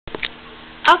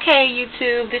Okay,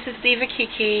 YouTube, this is Diva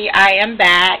Kiki. I am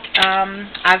back.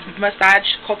 I've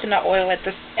massaged coconut oil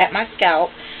at my scalp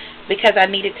because I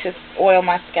needed to oil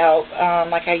my scalp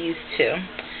like I used to.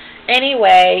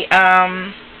 Anyway,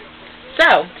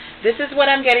 so this is what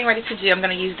I'm getting ready to do. I'm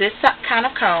going to use this kind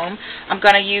of comb. I'm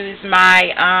going to use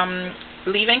my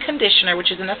leave-in conditioner,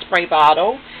 which is in a spray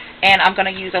bottle, and I'm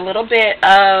going to use a little bit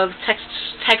of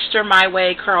Texture My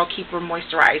Way Curl Keeper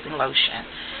Moisturizing Lotion.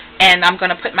 And I'm going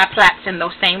to put my plaits in the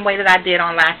same way that I did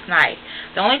on last night.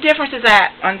 The only difference is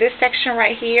that on this section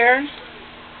right here,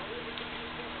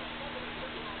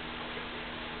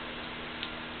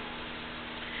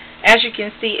 as you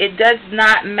can see, it does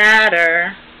not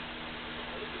matter.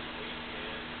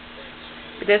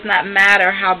 It does not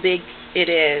matter how big it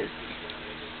is.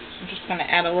 I'm just going to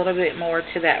add a little bit more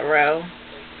to that row.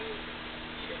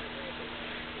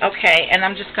 Okay, and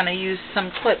I'm just going to use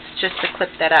some clips just to clip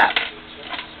that up.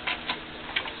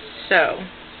 So,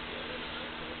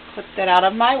 clip that out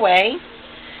of my way.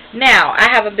 Now, I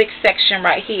have a big section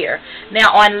right here.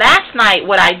 Now, on last night,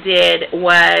 what I did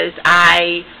was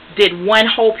I did one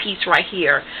whole piece right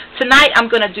here. Tonight, I'm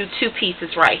going to do two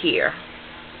pieces right here,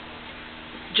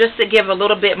 just to give a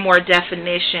little bit more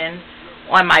definition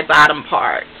on my bottom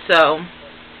part. So,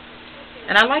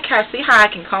 and I like how, see how I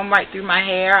can comb right through my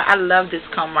hair? I love this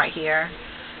comb right here.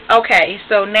 Okay,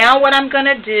 so now what I'm going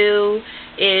to do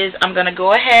is I'm going to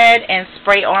go ahead and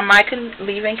spray on my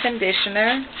leave-in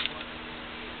conditioner.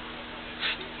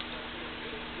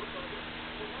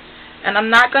 And I'm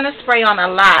not going to spray on a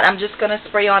lot. I'm just going to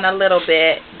spray on a little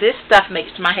bit. This stuff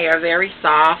makes my hair very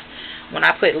soft when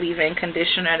I put leave-in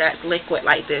conditioner that's liquid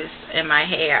like this in my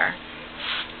hair.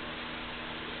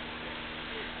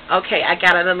 Okay, I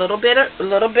got it a little bit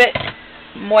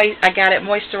moist. I got it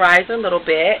moisturized a little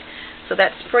bit. So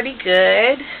that's pretty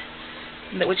good,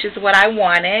 which is what I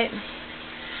wanted.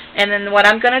 And then what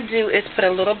I'm going to do is put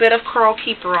a little bit of Curl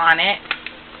Keeper on it.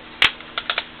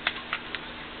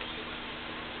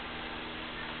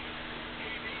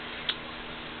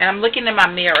 And I'm looking in my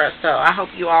mirror, so I hope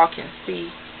you all can see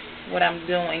what I'm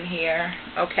doing here.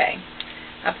 Okay.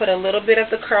 I put a little bit of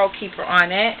the Curl Keeper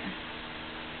on it,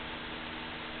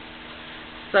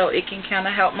 so it can kind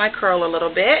of help my curl a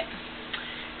little bit.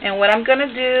 And what I'm going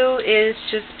to do is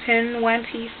just pin one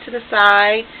piece to the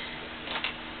side.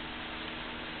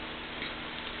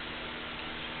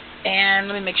 And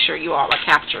let me make sure you all are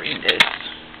capturing this.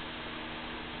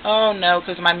 Oh no,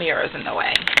 because my mirror is in the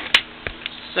way.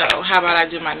 So how about I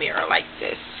do my mirror like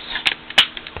this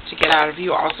to get out of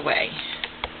you all's way.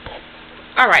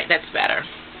 Alright, that's better.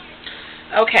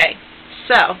 Okay,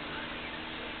 so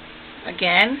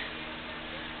again,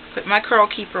 put my Curl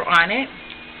Keeper on it.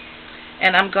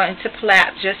 And I'm going to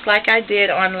plait just like I did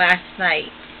on last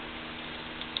night.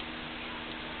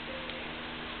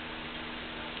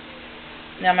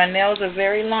 Now my nails are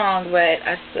very long, but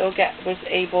I still was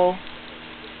able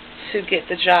to get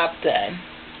the job done.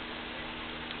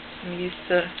 I'm used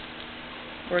to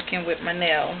working with my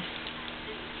nails.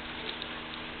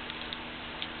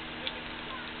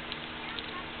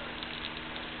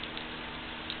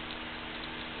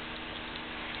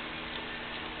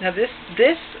 Now this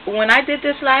when I did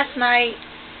this last night,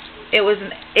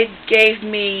 it gave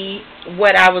me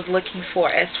what I was looking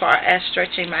for as far as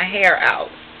stretching my hair out.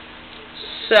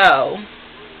 So,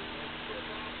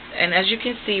 and as you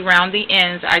can see around the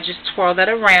ends, I just twirl that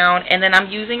around, and then I'm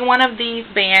using one of these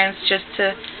bands just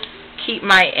to keep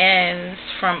my ends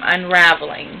from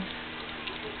unraveling.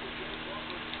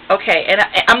 Okay, and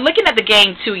I'm looking at the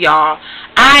game too, y'all.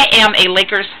 I am a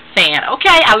Lakers fan.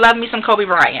 Okay, I love me some Kobe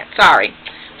Bryant. Sorry.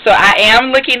 So I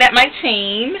am looking at my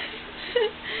team.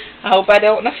 I hope I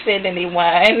don't offend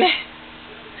anyone.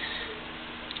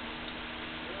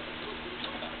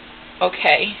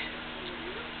 Okay.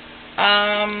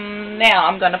 Now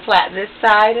I'm going to plait this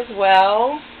side as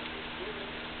well.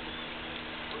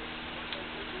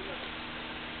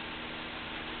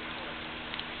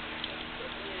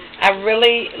 I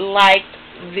really liked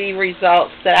the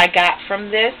results that I got from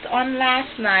this on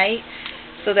last night.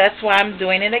 So that's why I'm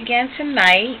doing it again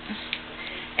tonight.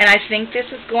 And I think this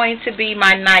is going to be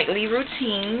my nightly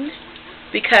routine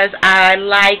because I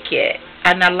like it.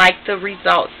 And I like the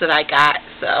results that I got.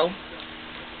 So,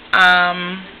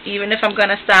 even if I'm going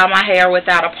to style my hair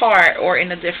without a part or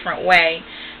in a different way,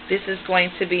 this is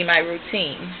going to be my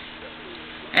routine.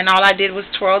 And all I did was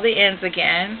twirl the ends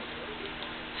again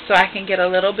so I can get a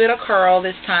little bit of curl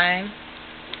this time.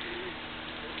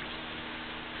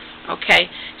 Okay.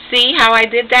 See how I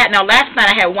did that? Now last night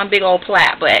I had one big old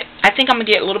plait, but I think I'm going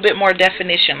to get a little bit more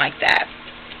definition like that.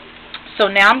 So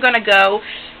now I'm going to go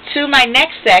to my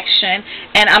next section,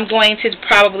 and I'm going to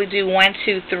probably do 1,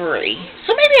 2, 3.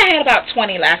 So maybe I had about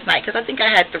 20 last night, because I think I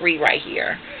had 3 right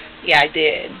here. Yeah, I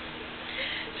did.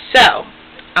 So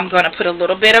I'm going to put a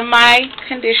little bit of my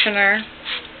conditioner,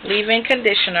 leave-in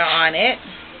conditioner on it.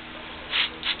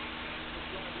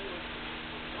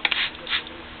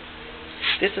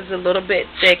 This is a little bit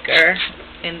thicker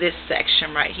in this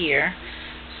section right here,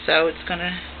 so it's going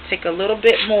to take a little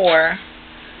bit more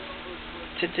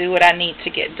to do what I need to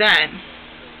get done.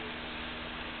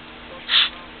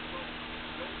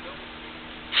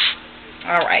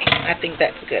 Alright, I think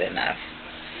that's good enough.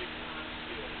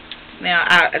 Now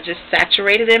I just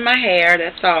saturate it in my hair,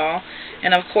 that's all.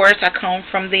 And of course I comb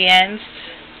from the ends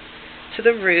to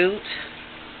the root.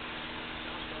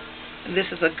 This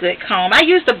is a good comb. I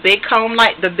use the big comb,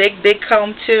 like the big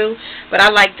comb too, but I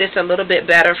like this a little bit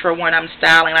better for when I'm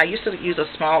styling. I used to use a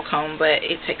small comb, but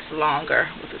it takes longer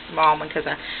with the small one because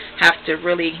I have to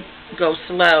really go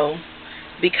slow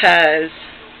because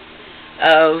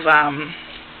of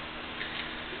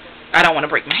I don't want to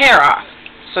break my hair off.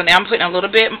 So now I'm putting a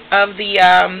little bit of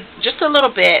the just a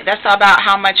little bit. That's about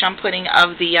how much I'm putting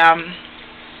of the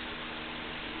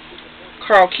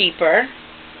curl keeper.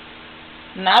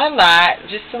 Not a lot,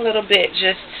 just a little bit,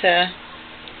 just to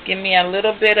give me a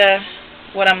little bit of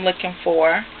what I'm looking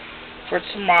for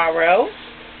tomorrow.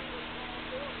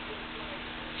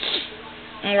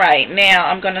 Alright, now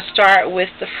I'm going to start with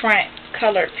the front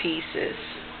colored pieces.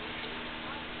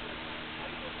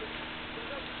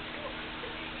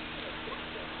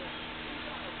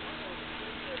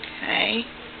 Okay.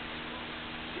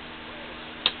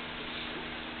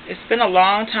 It's been a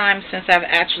long time since I've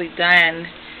actually done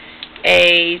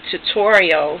a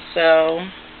tutorial, so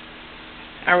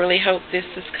I really hope this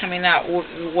is coming out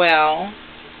well.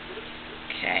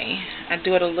 Okay, I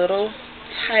do it a little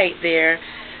tight there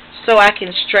so I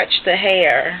can stretch the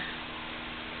hair,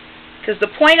 because the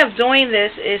point of doing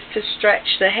this is to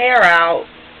stretch the hair out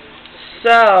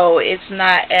so it's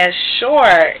not as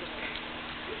short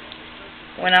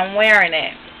when I'm wearing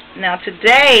it. Now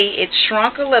today it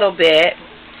shrunk a little bit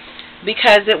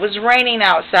because it was raining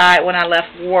outside when I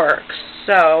left work.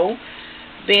 So,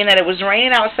 being that it was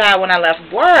raining outside when I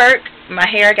left work, my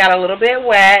hair got a little bit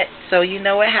wet. So you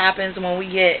know what happens when we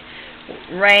get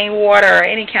rain water or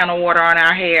any kind of water on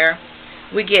our hair.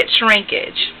 We get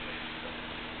shrinkage.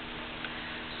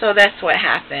 So that's what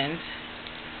happened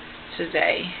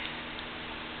today.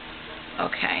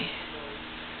 Okay.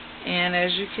 And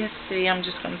as you can see, I'm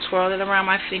just going to twirl it around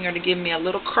my finger to give me a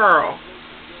little curl.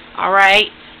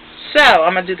 Alright. So,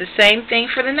 I'm going to do the same thing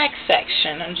for the next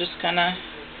section. I'm just going to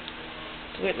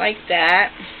do it like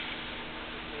that.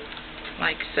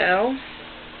 Like so.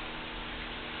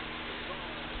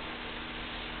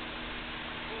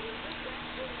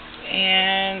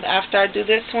 And after I do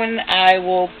this one, I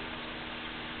will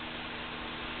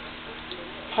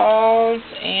pause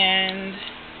and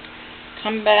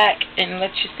come back and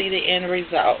let you see the end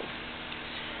result.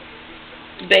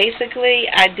 Basically,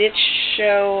 I did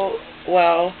show,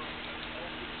 well,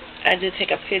 I did take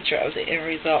a picture of the end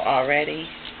result already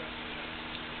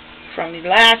from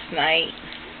last night.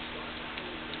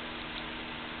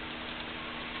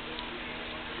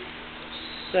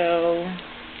 So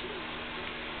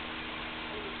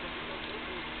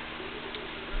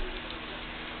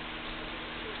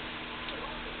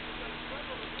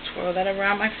twirl that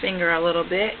around my finger a little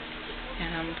bit,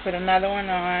 and I'm going to put another one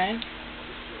on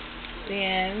the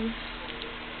ends.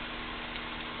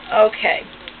 Okay.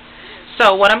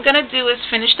 So what I'm going to do is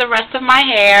finish the rest of my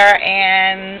hair,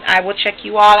 and I will check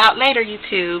you all out later,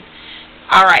 YouTube.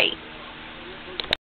 Alright.